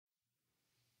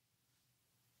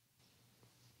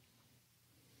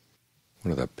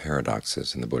One of the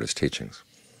paradoxes in the Buddhist teachings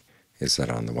is that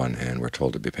on the one hand we're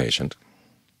told to be patient,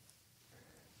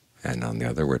 and on the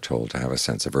other we're told to have a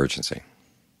sense of urgency.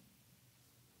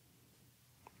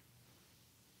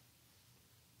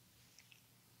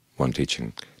 One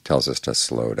teaching tells us to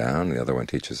slow down, the other one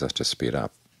teaches us to speed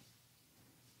up.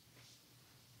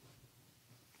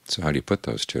 So how do you put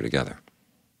those two together?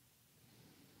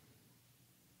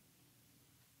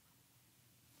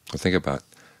 Well, think about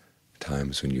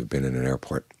times when you've been in an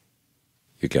airport.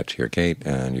 You get to your gate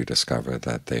and you discover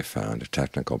that they found a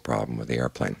technical problem with the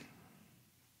airplane.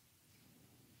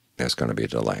 There's going to be a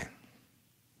delay.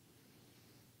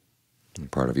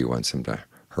 And part of you wants them to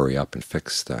hurry up and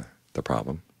fix the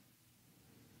problem.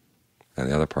 And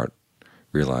the other part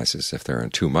realizes if they're in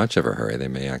too much of a hurry, they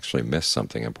may actually miss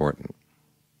something important.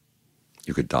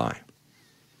 You could die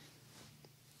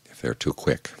if they're too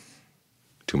quick,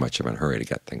 too much of a hurry to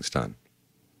get things done.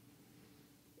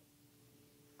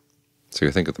 So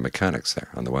you think of the mechanics there.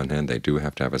 On the one hand, they do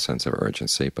have to have a sense of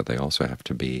urgency, but they also have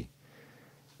to be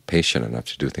patient enough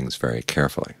to do things very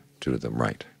carefully, to do them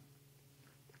right.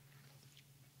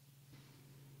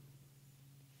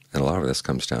 And a lot of this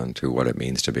comes down to what it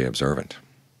means to be observant.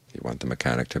 You want the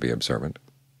mechanic to be observant.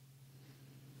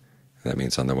 And that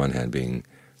means on the one hand being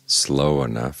slow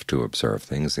enough to observe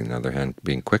things, on the other hand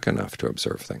being quick enough to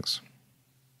observe things.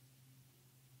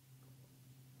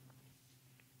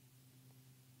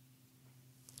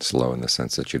 Slow in the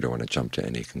sense that you don't want to jump to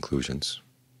any conclusions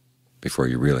before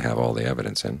you really have all the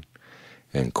evidence in,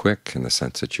 and quick in the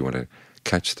sense that you want to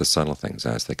catch the subtle things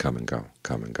as they come and go,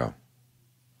 come and go.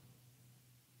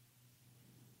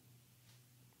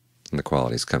 And the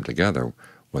qualities come together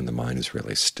when the mind is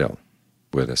really still,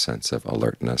 with a sense of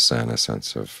alertness and a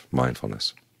sense of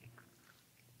mindfulness.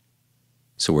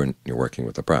 So when you're working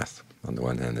with the breath, on the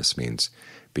one hand this means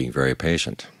being very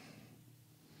patient,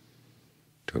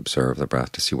 to observe the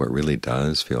breath, to see what really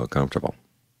does feel comfortable.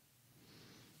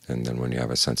 And then when you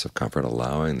have a sense of comfort,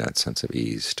 allowing that sense of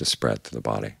ease to spread through the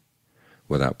body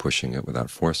without pushing it, without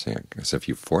forcing it. Because if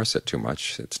you force it too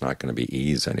much, it's not going to be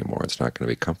ease anymore. It's not going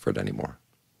to be comfort anymore.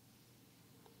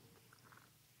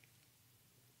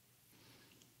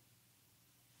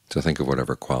 So think of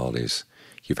whatever qualities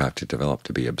you have to develop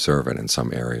to be observant in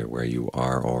some area where you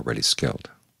are already skilled.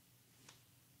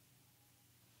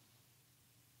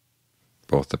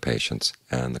 Both the patience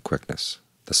and the quickness,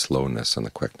 the slowness and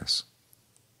the quickness.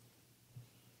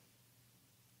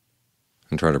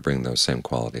 And try to bring those same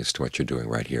qualities to what you're doing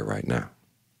right here, right now.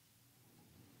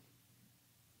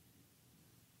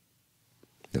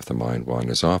 If the mind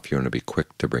wanders off, you want to be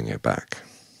quick to bring it back.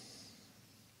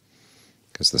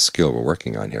 Because the skill we're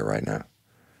working on here right now,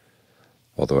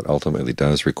 although it ultimately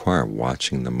does require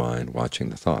watching the mind, watching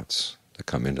the thoughts that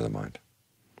come into the mind.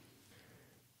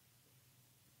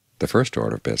 The first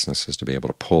order of business is to be able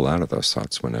to pull out of those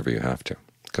thoughts whenever you have to,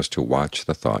 because to watch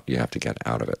the thought you have to get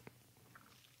out of it.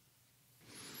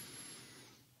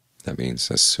 That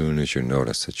means as soon as you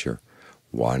notice that you're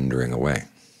wandering away,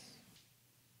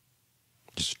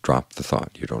 just drop the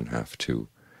thought. You don't have to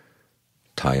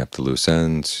tie up the loose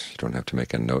ends. You don't have to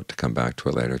make a note to come back to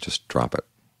it later. Just drop it.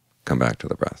 Come back to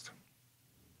the breath.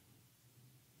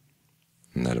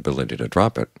 And that ability to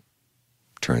drop it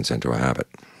turns into a habit.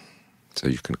 So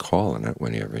you can call on it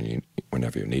whenever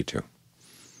you need to.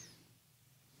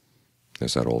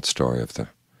 There's that old story of the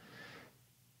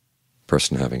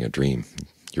person having a dream.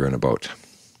 You're in a boat.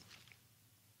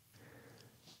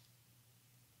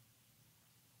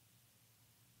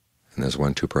 And there's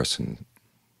one too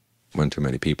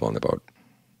many people in the boat.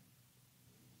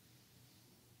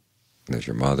 And there's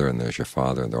your mother and there's your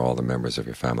father and they're all the members of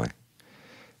your family.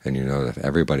 And you know that if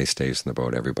everybody stays in the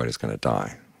boat, everybody's going to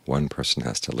die. One person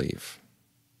has to leave.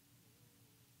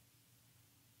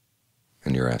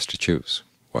 And you're asked to choose.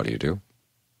 What do?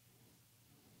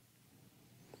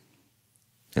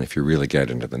 And if you really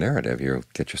get into the narrative, you'll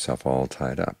get yourself all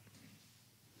tied up.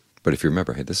 But if you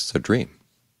remember, hey, this is a dream,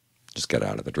 just get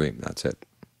out of the dream, that's it.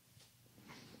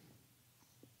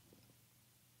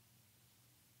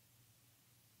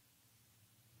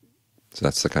 So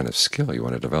that's the kind of skill you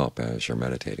want to develop as you're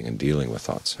meditating and dealing with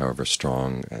thoughts, however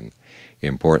strong and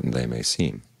important they may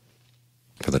seem.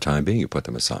 For the time being, you put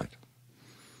them aside.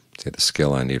 Say, the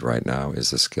skill I need right now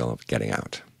is the skill of getting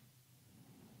out.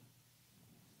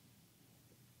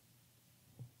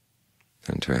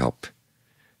 And to help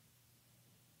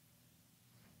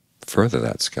further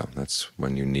that skill, that's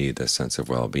when you need a sense of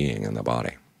well-being in the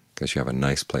body, because you have a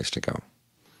nice place to go.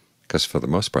 Because for the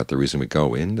most part, the reason we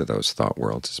go into those thought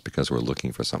worlds is because we're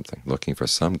looking for something, looking for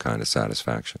some kind of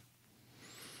satisfaction.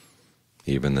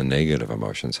 Even the negative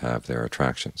emotions have their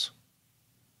attractions.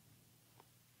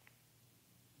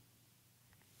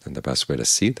 And the best way to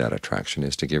see that attraction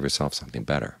is to give yourself something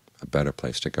better, a better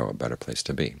place to go, a better place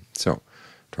to be. So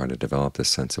try to develop this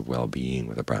sense of well-being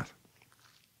with the breath,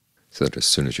 so that as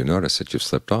soon as you notice that you've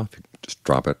slipped off, you just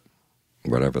drop it,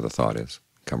 whatever the thought is,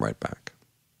 come right back.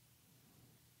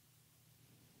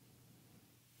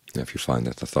 And if you find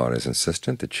that the thought is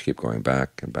insistent, that you keep going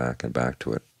back and back and back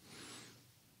to it,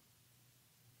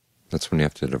 that's when you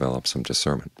have to develop some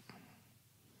discernment.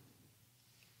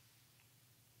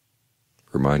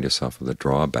 Remind yourself of the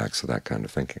drawbacks of that kind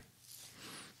of thinking.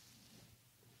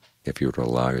 If you were to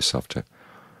allow yourself to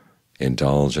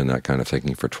indulge in that kind of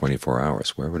thinking for 24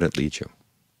 hours, where would it lead you?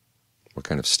 What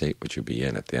kind of state would you be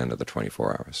in at the end of the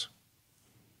 24 hours?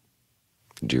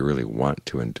 Do you really want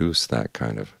to induce that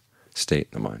kind of state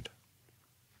in the mind?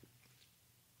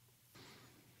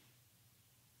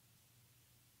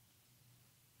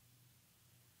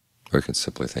 Or you can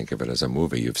simply think of it as a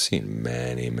movie you've seen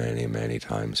many, many, many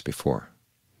times before.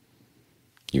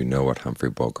 You know what Humphrey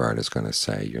Bogart is going to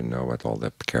say. You know what all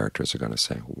the characters are going to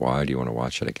say. Why do you want to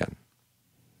watch it again?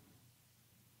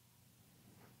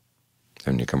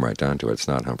 And you come right down to it, it's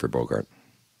not Humphrey Bogart.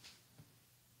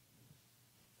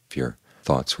 If your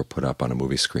thoughts were put up on a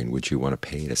movie screen, would you want to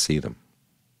pay to see them?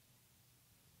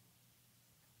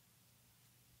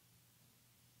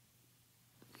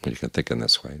 When you can think in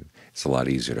this way, it's a lot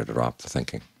easier to drop the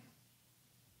thinking.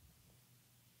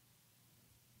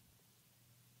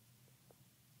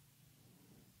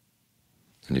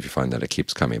 And if you find that it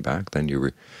keeps coming back, then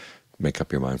you make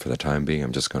up your mind for the time being,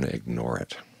 I'm just going to ignore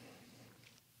it.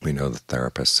 We know the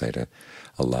therapists say to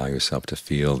allow yourself to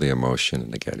feel the emotion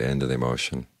and to get into the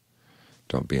emotion.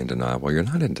 Don't be in denial. Well, you're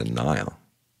not in denial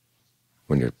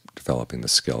when you're developing the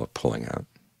skill of pulling out.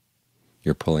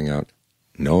 You're pulling out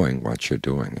knowing what you're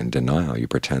doing. In denial, you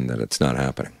pretend that it's not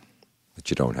happening, that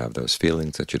you don't have those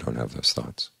feelings, that you don't have those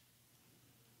thoughts.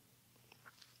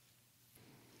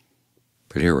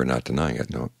 But here we're not denying it,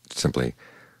 no, simply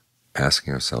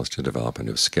asking ourselves to develop a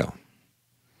new skill.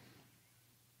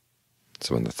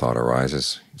 So when the thought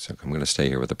arises, you say, I'm going to stay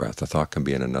here with the breath. The thought can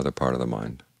be in another part of the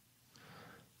mind,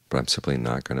 but I'm simply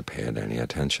not going to pay it any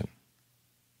attention.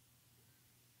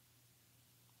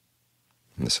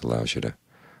 And this allows you to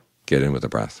get in with the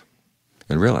breath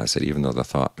and realize that even though the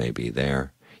thought may be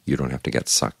there, you don't have to get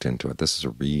sucked into it. This is a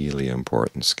really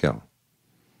important skill,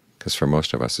 because for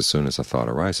most of us, as soon as a thought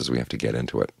arises, we have to get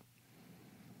into it.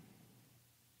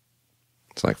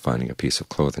 It's like finding a piece of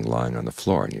clothing lying on the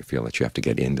floor, and you feel that you have to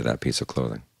get into that piece of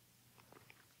clothing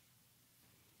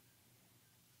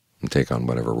and take on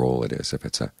whatever role it is. If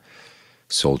it's a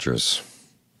soldier's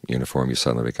uniform, you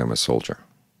suddenly become a soldier.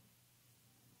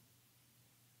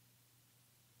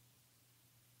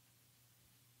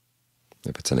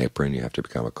 If it's an apron, you have to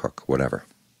become a cook, whatever.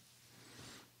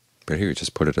 But here you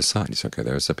just put it aside. You say, okay,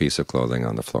 there's a piece of clothing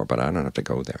on the floor, but I don't have to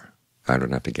go there. I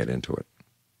don't have to get into it.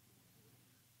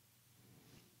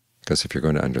 Because if you're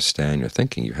going to understand your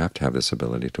thinking, you have to have this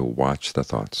ability to watch the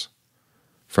thoughts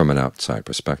from an outside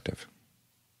perspective.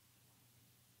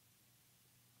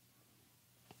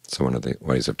 So one of the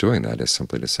ways of doing that is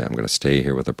simply to say, I'm going to stay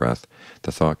here with the breath.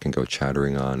 The thought can go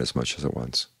chattering on as much as it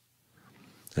wants.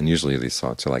 And usually these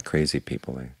thoughts are like crazy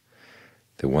people.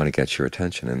 They want to get your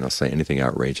attention, and they'll say anything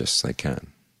outrageous they can.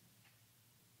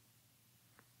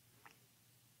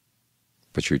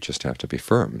 But you just have to be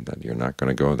firm that you're not going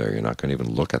to go there. You're not going to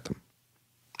even look at them.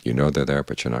 You know they're there,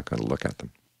 but you're not going to look at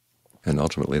them. And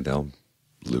ultimately they'll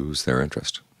lose their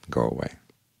interest, go away.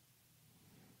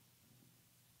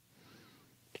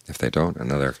 If they don't,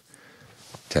 another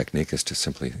technique is to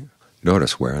simply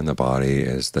notice where in the body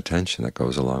is the tension that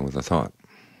goes along with the thought.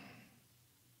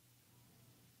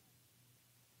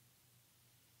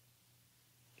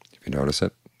 If you notice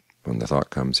it, when the thought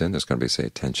comes in, there's going to be, say,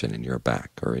 tension in your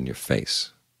back or in your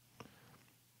face,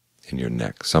 in your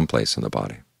neck, someplace in the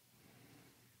body.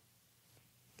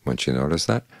 Once you notice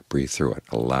that, breathe through it.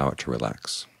 Allow it to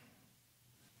relax.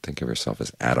 Think of yourself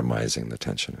as atomizing the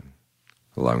tension and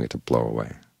allowing it to blow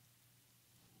away.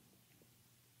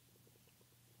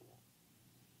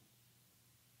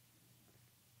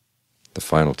 The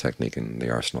final technique in the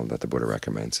arsenal that the Buddha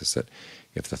recommends is that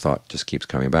if the thought just keeps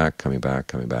coming back, coming back,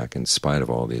 coming back, in spite of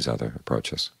all these other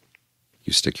approaches,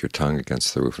 you stick your tongue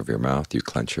against the roof of your mouth, you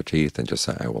clench your teeth, and just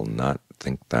say, I will not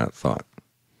think that thought.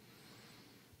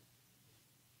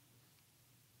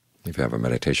 If you have a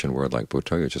meditation word like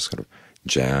Bhutto, you just sort of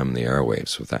jam the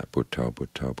airwaves with that, Bhutto,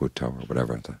 Bhutto, Bhutto, or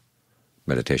whatever the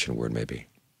meditation word may be.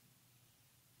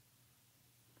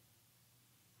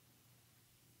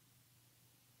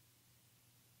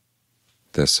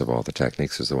 This, of all the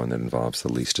techniques, is the one that involves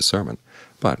the least discernment,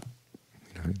 but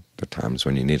there are times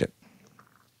when you need it.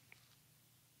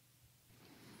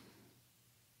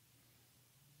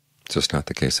 It's just not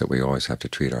the case that we always have to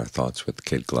treat our thoughts with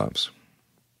kid gloves.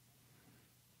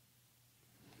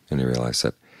 And you realize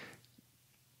that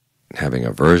having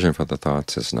aversion for the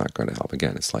thoughts is not going to help.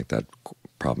 Again, it's like that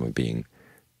problem of trying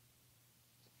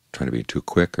to be too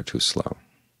quick or too slow.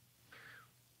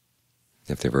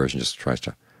 If the aversion just tries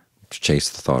to chase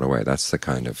the thought away, that's the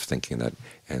kind of thinking that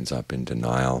ends up in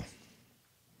denial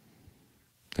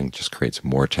and just creates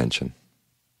more tension,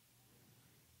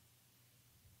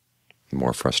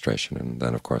 more frustration, and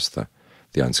then of course the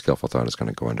unskillful thought is going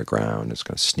to go underground, it's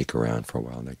going to sneak around for a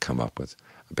while, and then come up with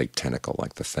a big tentacle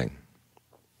like the thing,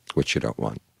 which you don't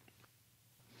want.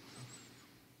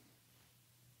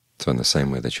 So in the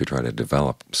same way that you try to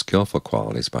develop skillful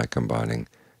qualities by combining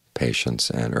patience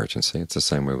and urgency, it's the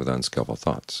same way with unskillful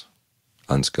thoughts,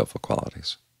 unskillful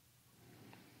qualities.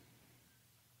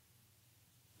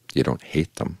 You don't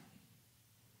hate them,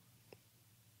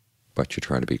 but you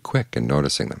try to be quick in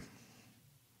noticing them,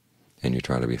 and you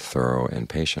try to be thorough and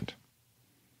patient.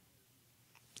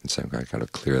 And so I've got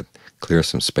to clear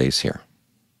some space here.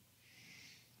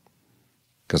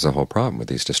 Because the whole problem with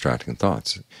these distracting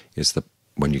thoughts is that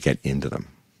when you get into them,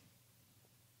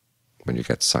 when you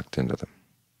get sucked into them,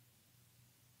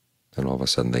 then all of a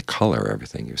sudden they color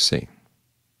everything you see.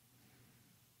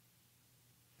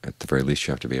 At the very least,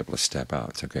 you have to be able to step out.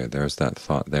 It's okay, there's that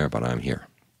thought there, but I'm here.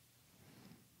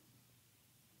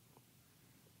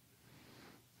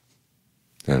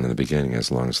 And in the beginning, as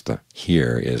long as the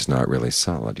here is not really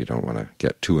solid, you don't want to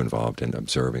get too involved in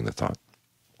observing the thought.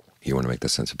 You want to make the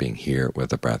sense of being here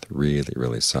with the breath really,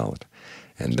 really solid.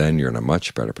 And then you're in a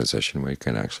much better position where you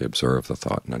can actually observe the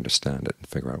thought and understand it and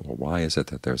figure out, well, why is it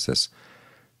that there's this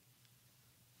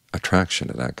attraction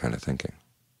to that kind of thinking?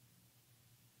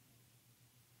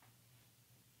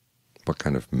 What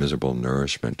kind of miserable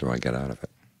nourishment do I get out of it?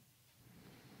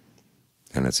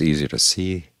 And it's easier to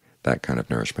see that kind of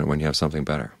nourishment when you have something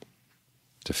better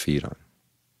to feed on.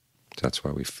 So that's why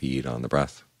we feed on the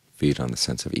breath, feed on the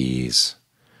sense of ease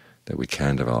that we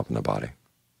can develop in the body.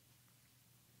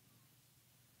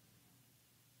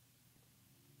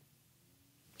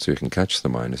 So you can catch the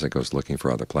mind as it goes looking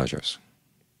for other pleasures,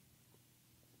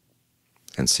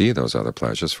 and see those other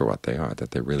pleasures for what they are,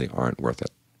 that they really aren't worth it.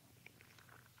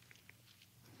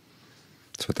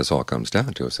 That's what this all comes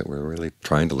down to, is that we're really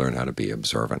trying to learn how to be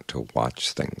observant, to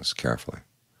watch things carefully.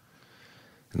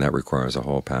 And that requires a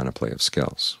whole panoply of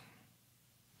skills.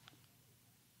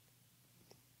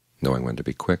 Knowing when to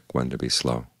be quick, when to be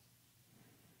slow,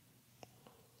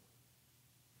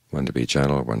 when to be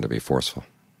gentle, when to be forceful.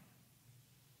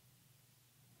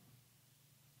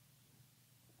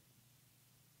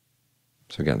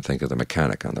 So again, think of the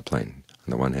mechanic on the plane.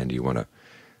 On the one hand, you want to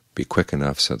be quick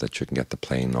enough so that you can get the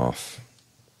plane off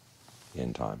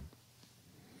in time,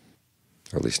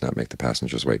 or at least not make the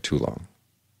passengers wait too long.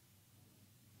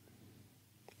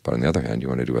 But on the other hand, you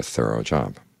want to do a thorough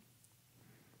job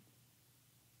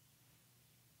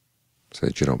so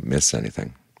that you don't miss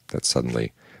anything that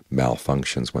suddenly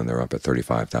malfunctions when they're up at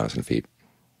 35,000 feet.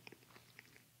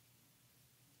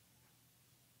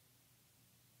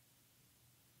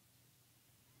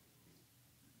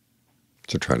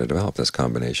 So try to develop this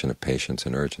combination of patience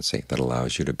and urgency that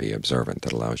allows you to be observant,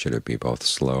 that allows you to be both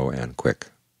slow and quick.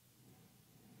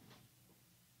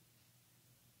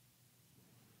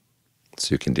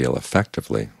 So you can deal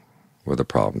effectively with the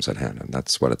problems at hand, and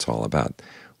that's what it's all about.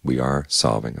 We are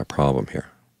solving a problem here,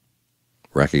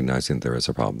 recognizing there is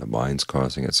a problem. The mind's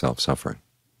causing itself suffering,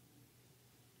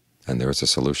 and there is a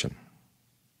solution.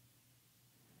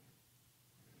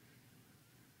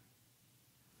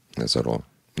 There's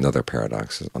another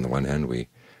paradox. On the one hand, we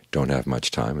don't have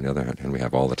much time. On the other hand, we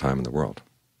have all the time in the world.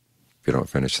 If you don't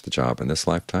finish the job in this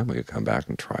lifetime, we can come back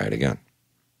and try it again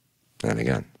and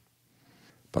again.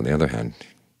 But on the other hand,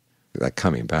 that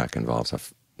coming back involves a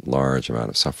large amount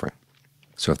of suffering.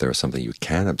 So if there is something you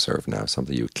can observe now,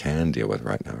 something you can deal with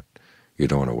right now, you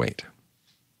don't want to wait.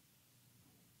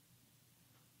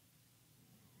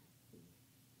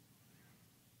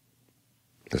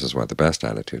 This is why the best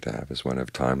attitude to have is one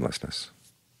of timelessness.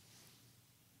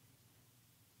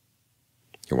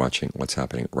 You're watching what's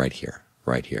happening right here,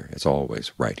 right here. It's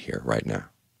always right here, right now.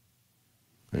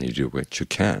 And you do what you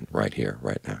can right here,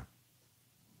 right now.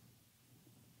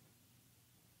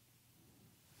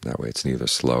 That way it's neither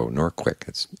slow nor quick,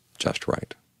 it's just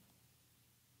right.